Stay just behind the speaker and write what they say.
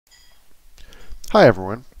Hi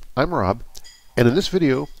everyone, I'm Rob, and in this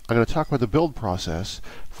video I'm going to talk about the build process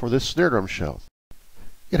for this snare drum shell.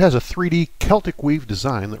 It has a 3D Celtic weave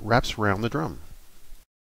design that wraps around the drum.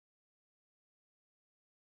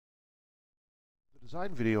 The design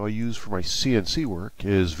video I use for my CNC work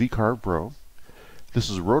is VCarve Pro. This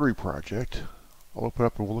is a rotary project. I'll open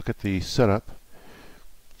up and we'll look at the setup.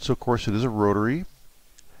 So of course it is a rotary.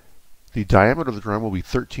 The diameter of the drum will be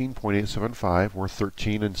 13.875 or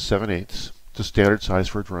 13 7/8. It's a standard size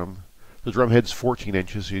for a drum. The drum head's 14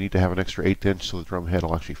 inches, so you need to have an extra 1/8 inch so the drum head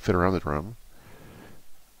will actually fit around the drum.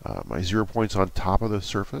 My 0 point's on top of the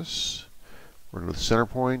surface. We're going to the center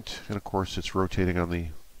point, and of course it's rotating on the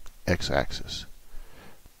x-axis.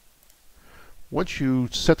 Once you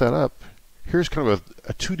set that up, here's kind of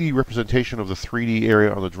a 2D representation of the 3D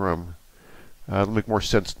area on the drum. It'll make more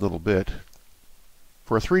sense in a little bit.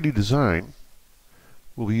 For a 3D design,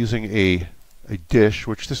 we'll be using a dish,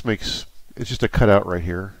 which this makes, it's just a cutout right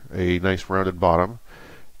here, a nice rounded bottom,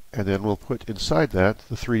 and then we'll put inside that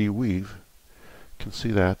the 3D weave. You can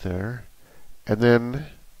see that there. And then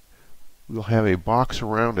we'll have a box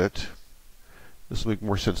around it. This will make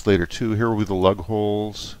more sense later too. Here will be the lug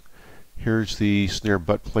holes. Here's the snare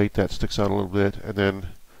butt plate that sticks out a little bit, and then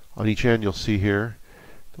on each end you'll see here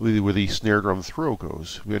where the snare drum throw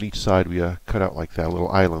goes. On each side we cut out like that, a little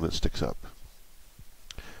island that sticks up.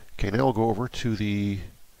 Okay, now we'll go over to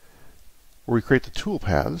where we create the tool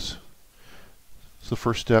paths. So the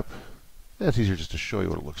first step, that's easier just to show you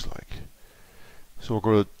what it looks like. So we'll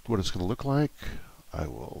go to what it's going to look like. I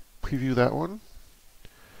will preview that one.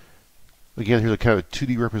 Again, here's a kind of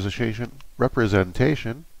 2D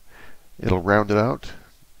representation. It'll round it out.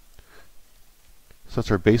 So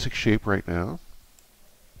that's our basic shape right now.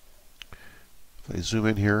 If I zoom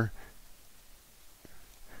in here,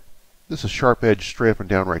 this is a sharp edge straight up and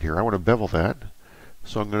down right here. I want to bevel that.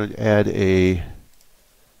 So I'm going to add a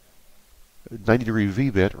 90-degree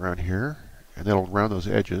V-bit around here, and that'll round those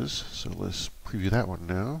edges. So let's preview that one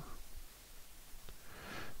now.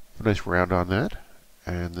 A nice round on that.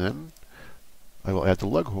 And then I will add the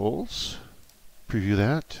lug holes. Preview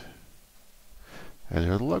that. And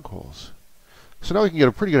there are the lug holes. So now we can get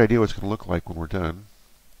a pretty good idea what it's going to look like when we're done.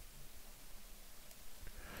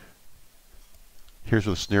 Here's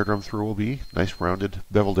where the snare drum through will be. Nice rounded,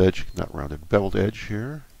 beveled edge, not rounded, beveled edge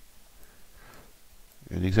here.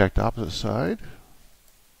 And the exact opposite side.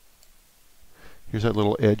 Here's that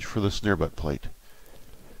little edge for the snare butt plate.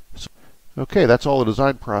 So, okay, that's all the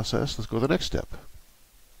design process. Let's go to the next step.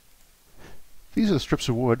 These are the strips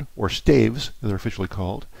of wood, or staves, as they're officially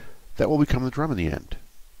called, that will become the drum in the end.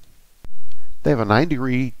 They have a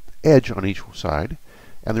 9-degree edge on each side,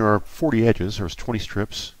 and there are 40 edges. There's 20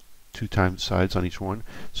 strips. 2 times sides on each one.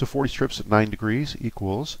 So 40 strips at 9 degrees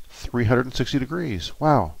equals 360 degrees.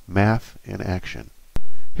 Wow, math in action.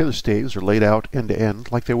 Here the staves are laid out end to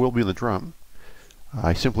end like they will be in the drum.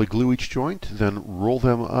 I simply glue each joint, then roll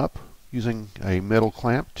them up using a metal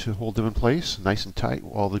clamp to hold them in place nice and tight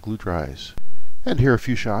while the glue dries. And here are a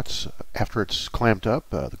few shots after it's clamped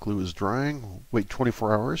up. The glue is drying. Wait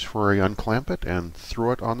 24 hours before I unclamp it and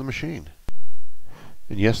throw it on the machine.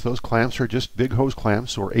 And yes, those clamps are just big hose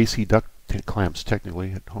clamps, or AC duct clamps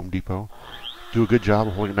technically at Home Depot. Do a good job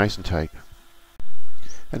of holding it nice and tight.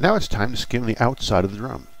 And now it's time to skim the outside of the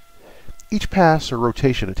drum. Each pass or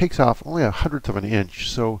rotation, it takes off only 1/100th of an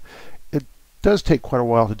inch, so it does take quite a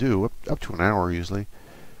while to do, up to an hour usually.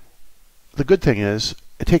 The good thing is,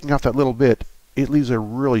 taking off that little bit, it leaves a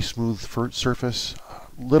really smooth surface.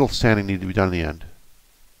 Little sanding needs to be done in the end.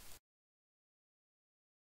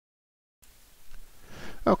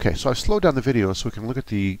 Okay, so I've slowed down the video so we can look at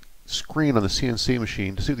the screen on the CNC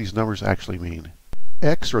machine to see what these numbers actually mean.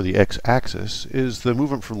 X, or the x-axis, is the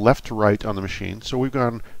movement from left to right on the machine, so we've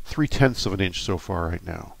gone 3/10 of an inch so far right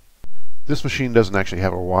now. This machine doesn't actually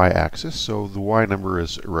have a y-axis, so the y number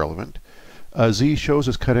is irrelevant. Z shows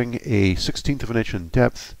us cutting a 1/16 of an inch in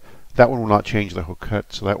depth. That one will not change the hook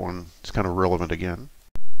cut, so that one is kind of irrelevant again.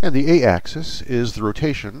 And the a-axis is the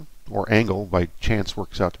rotation, or angle, by chance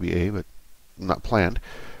works out to be a, but not planned.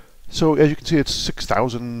 So as you can see, it's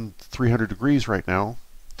 6,300 degrees right now.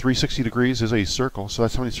 360 degrees is a circle, so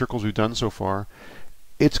that's how many circles we've done so far.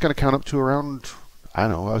 It's going to count up to around, I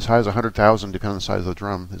don't know, as high as 100,000 depending on the size of the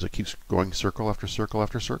drum as it keeps going circle after circle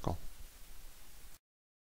after circle.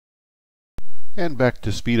 And back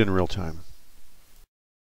to speed in real time.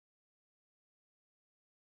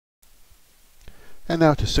 And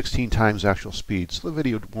now to 16 times actual speed, so the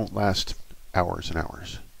video won't last hours and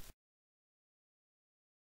hours.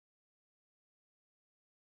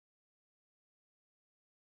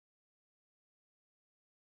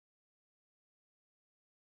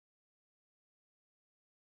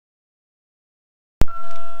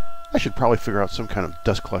 I should probably figure out some kind of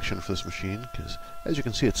dust collection for this machine, because as you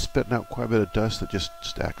can see, it's spitting out quite a bit of dust that just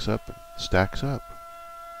stacks up and stacks up.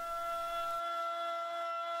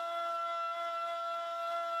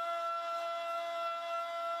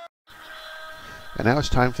 And now it's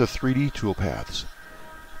time for the 3D toolpaths.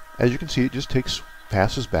 As you can see, it just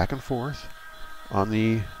passes back and forth on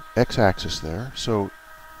the x-axis there. So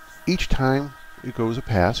each time it goes a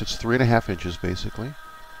pass, it's 3.5 inches basically.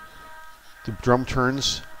 The drum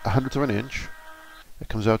turns 1/100 of an inch. It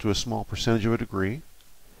comes out to a small percentage of a degree.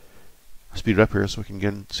 I'll speed it up here so we can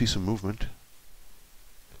again see some movement.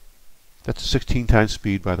 That's 16 times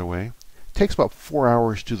speed, by the way. It takes about 4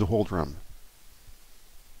 hours to do the whole drum.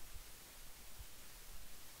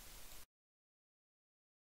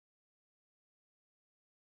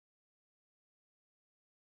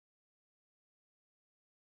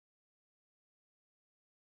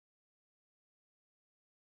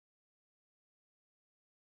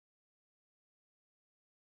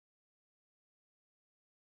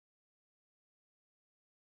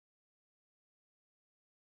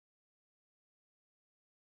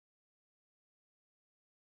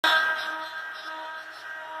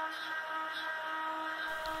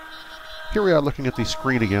 Here we are looking at the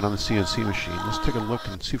screen again on the CNC machine. Let's take a look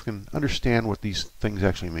and see if we can understand what these things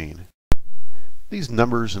actually mean. These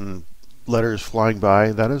numbers and letters flying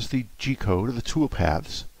by, that is the G code of the tool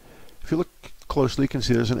paths. If you look closely, you can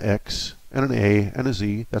see there's an X and an A and a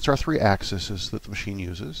Z. That's our 3 axes that the machine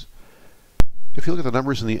uses. If you look at the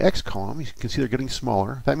numbers in the X column, you can see they're getting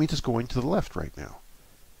smaller. That means it's going to the left right now.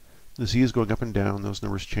 The Z is going up and down. Those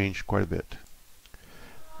numbers change quite a bit.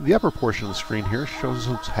 The upper portion of the screen here shows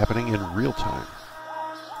what's happening in real time.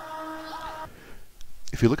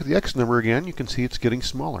 If you look at the X number again, you can see it's getting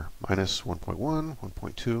smaller. Minus 1.1,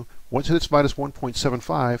 1.2. Once it hits minus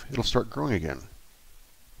 1.75, it'll start growing again.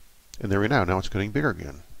 And there we are now. Now it's getting bigger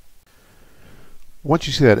again. Once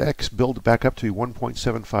you see that X build back up to be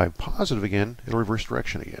 1.75 positive again, it'll reverse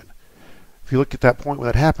direction again. If you look at that point when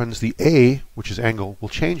that happens, the A, which is angle, will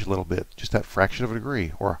change a little bit, just that fraction of a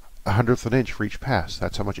degree, or 1/100 of an inch for each pass.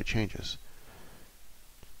 That's how much it changes.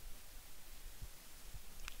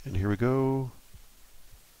 And here we go.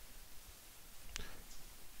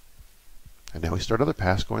 And now we start another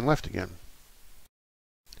pass going left again.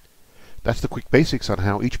 That's the quick basics on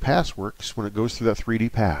how each pass works when it goes through that 3D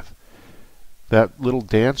path. That little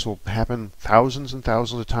dance will happen thousands and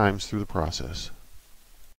thousands of times through the process.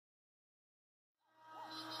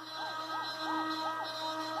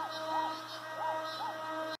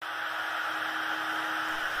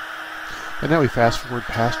 And now we fast forward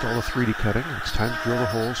past all the 3D cutting. It's time to drill the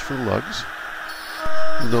holes for the lugs.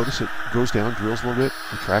 You'll notice it goes down, drills a little bit,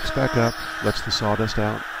 retracts back up, lets the sawdust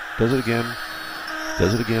out, does it again,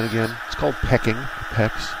 again. It's called pecking,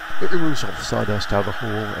 pecks. It removes all the sawdust out of the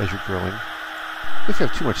hole as you're drilling. If you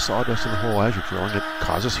have too much sawdust in the hole as you're drilling, it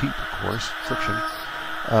causes heat, of course, friction.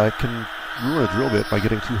 It can ruin a drill bit by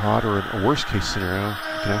getting too hot, or in a worst case scenario,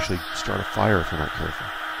 you can actually start a fire if you're not careful.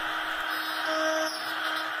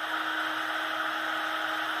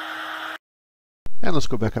 And let's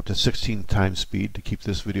go back up to 16 times speed to keep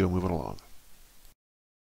this video moving along.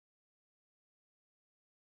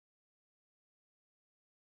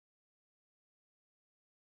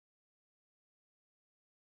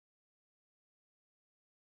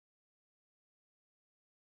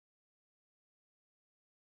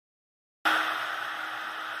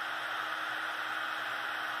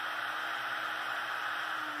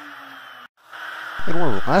 And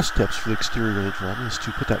one of the last steps for the exterior of the drum is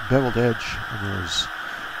to put that beveled edge on those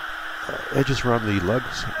edges around the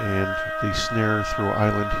lugs and the snare through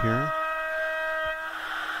island here.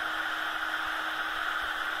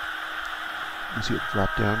 You see it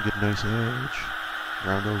drop down, get a nice edge,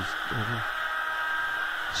 round those over.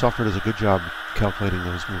 Software does a good job calculating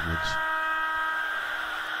those movements.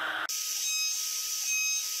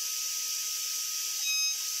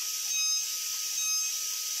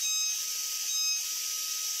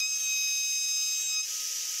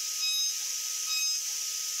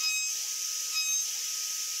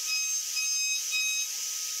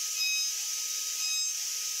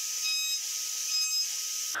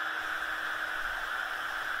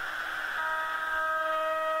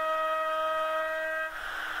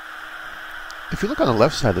 If you look on the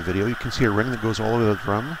left side of the video, you can see a ring that goes all over the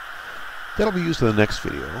drum. That'll be used in the next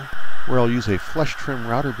video, where I'll use a flush trim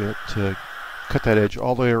router bit to cut that edge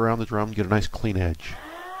all the way around the drum and get a nice clean edge.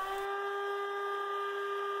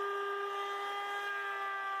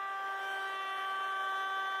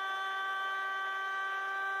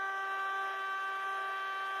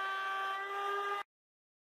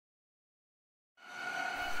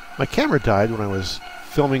 My camera died when I was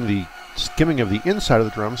filming the skimming of the inside of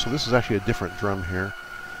the drum, so this is actually a different drum here.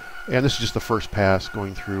 And this is just the first pass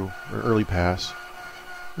going through, or early pass.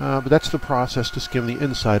 But that's the process to skim the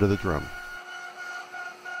inside of the drum.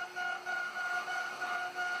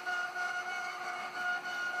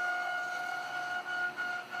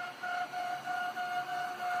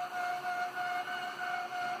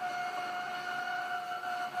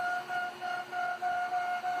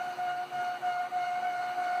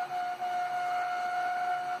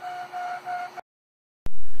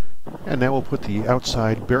 And now we'll put the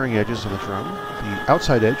outside bearing edges on the drum. The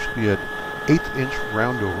outside edge should be an 1/8 inch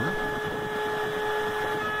round over.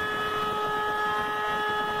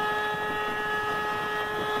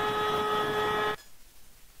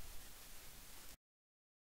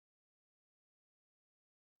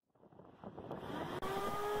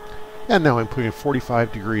 And now I'm putting a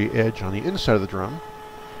 45-degree edge on the inside of the drum.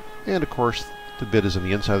 And of course, the bit is on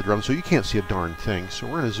the inside of the drum, so you can't see a darn thing. So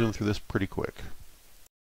we're going to zoom through this pretty quick.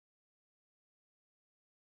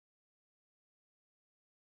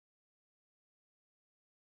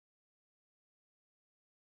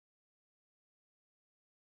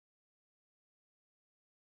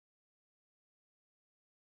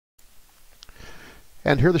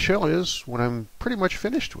 And here the shell is when I'm pretty much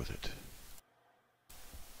finished with it.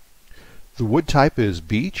 The wood type is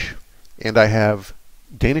beech, and I have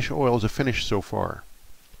Danish oil as a finish so far.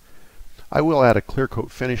 I will add a clear coat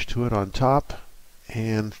finish to it on top,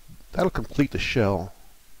 and that'll complete the shell.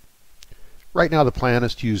 Right now the plan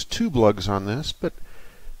is to use tube lugs on this, but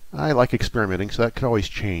I like experimenting, so that could always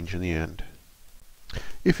change in the end.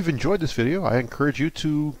 If you've enjoyed this video, I encourage you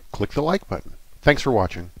to click the like button. Thanks for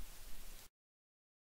watching.